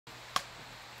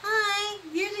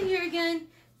here again.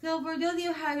 So for those of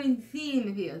you who haven't seen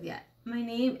the videos yet, my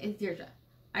name is Deirdre.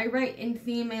 I write and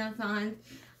sing my own songs.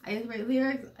 I just write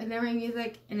lyrics, I never write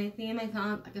music, and I sing my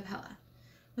songs a cappella.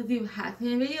 So if you have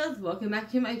seen the videos, welcome back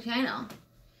to my channel.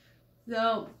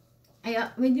 So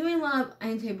I've been doing a lot of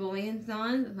anti-bullying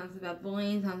songs about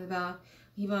bullying, songs about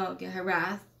people get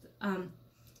harassed,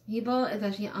 people,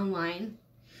 especially online,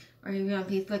 or even on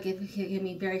Facebook, it can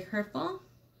be very hurtful.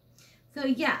 So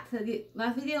yeah, so the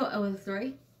last video it was a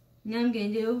story. Now I'm gonna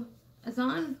do a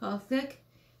song called Sick,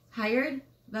 Tired,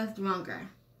 but Stronger.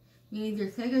 Means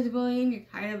you're sick of the bullying, you're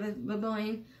tired of the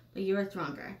bullying, but you are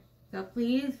stronger. So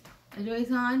please enjoy the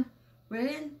song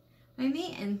written by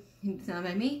me and sung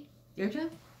by me, Deirdre.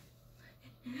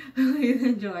 Please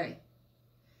enjoy.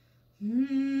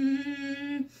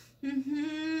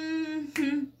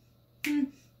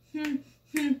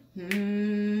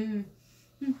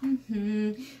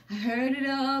 I heard it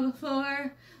all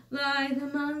before, lies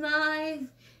among lies.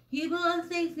 People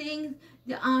say things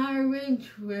that aren't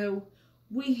true.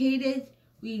 We hate it,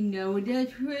 we know the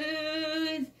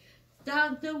truth.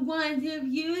 Stop the ones who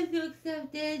refuse to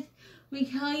accept it. We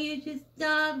tell you to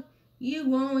stop, you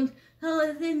won't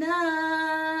listen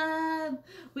up.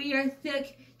 We are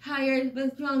sick, tired,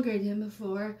 but stronger than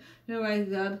before. To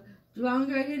rise up,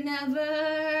 stronger than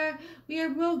ever. We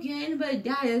are broken, but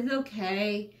that is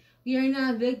okay. We are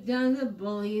not victims of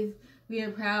bullies. We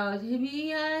are proud to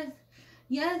be us.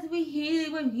 Yes, we hate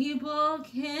it when people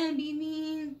can be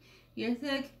mean. We are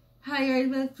sick,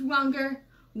 tired, but stronger.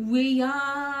 We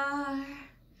are.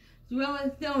 Throw a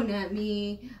stone at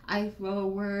me, I throw a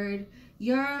word.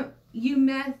 You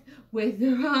mess with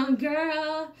the wrong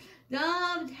girl.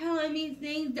 Stop telling me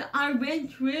things that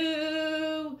aren't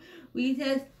true. We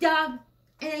said stop,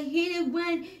 and I hate it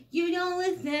when you don't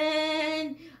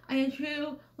listen. I am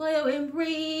true, loyal, and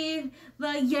brave,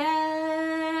 but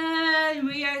yeah,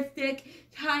 we are sick,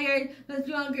 tired, but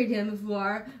stronger than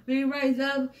before. We rise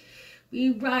up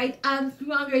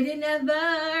stronger than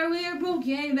ever. We are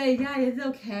broken, but that is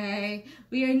okay.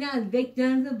 We are not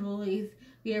victims of bullies.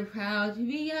 We are proud to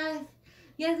be us.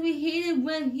 Yes, we hate it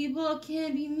when people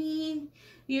can be mean.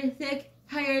 We are sick,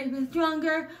 tired, but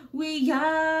stronger. We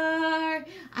are.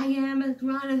 I am as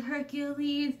strong as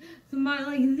Hercules, smart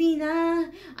like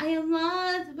Xena. I am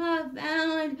lost but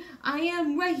found. I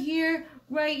am right here,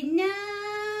 right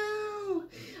now.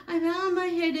 I found my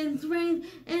hidden strength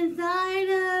inside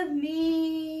of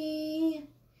me.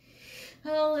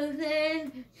 Oh,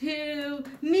 listen to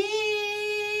me.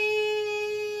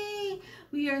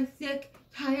 We are sick,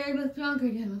 tired, but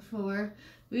stronger than before.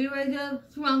 We rise up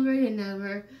stronger than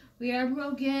ever. We are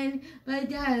broken, but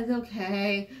that is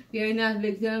okay. We are not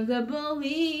victims of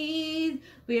bullies.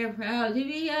 We are proud to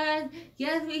be us.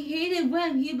 Yes, we hate it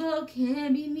when people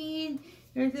can be mean.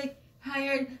 We're sick,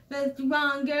 tired, but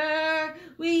stronger.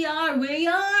 We are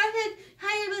sick,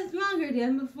 tired, but stronger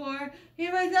than before. We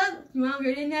rise up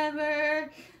stronger than ever.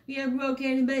 We are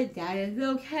broken, but that is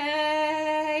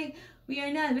okay. We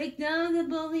are not victims of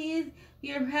bullies.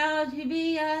 We are proud to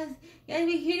be us. Yes,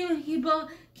 we hate it when people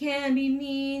can be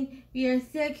mean. We are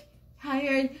sick,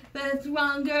 tired, but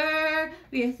stronger.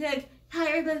 We are sick,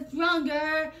 tired, but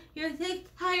stronger. We are sick,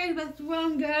 tired, but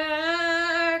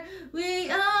stronger. We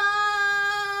are.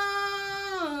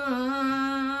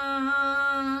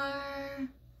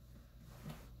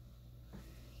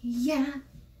 Yeah.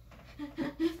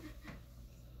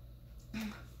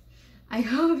 I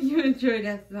hope you enjoyed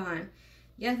that song.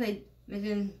 Yes, I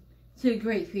mentioned two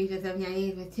great features of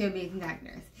 90s with two amazing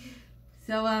actors.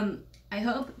 So, I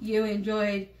hope you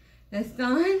enjoyed the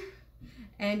song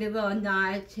and a little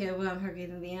nod to Hercules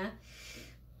and Xena,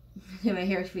 to my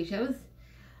hair free shows.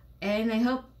 And I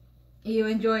hope you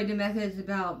enjoyed the message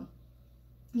about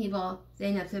people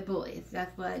standing up to bullies.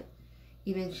 That's what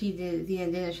even she did, Xena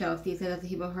did in the show. She said that the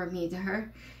people who were mean to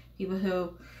her, people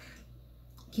who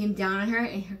came down on her,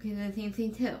 and Hercules did the same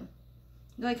thing too.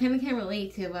 So I kind of can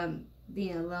relate to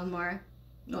being a little more,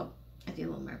 well, I do a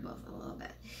little more both a little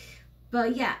bit.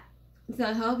 But yeah, so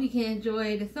I hope you can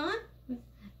enjoy the song,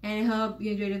 and I hope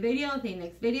you enjoyed the video. See you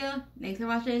next video. Thanks for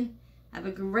watching. Have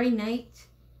a great night.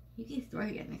 You can story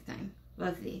again next time.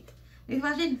 We'll see. Thanks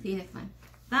for watching. See you next time.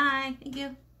 Bye. Thank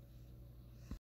you.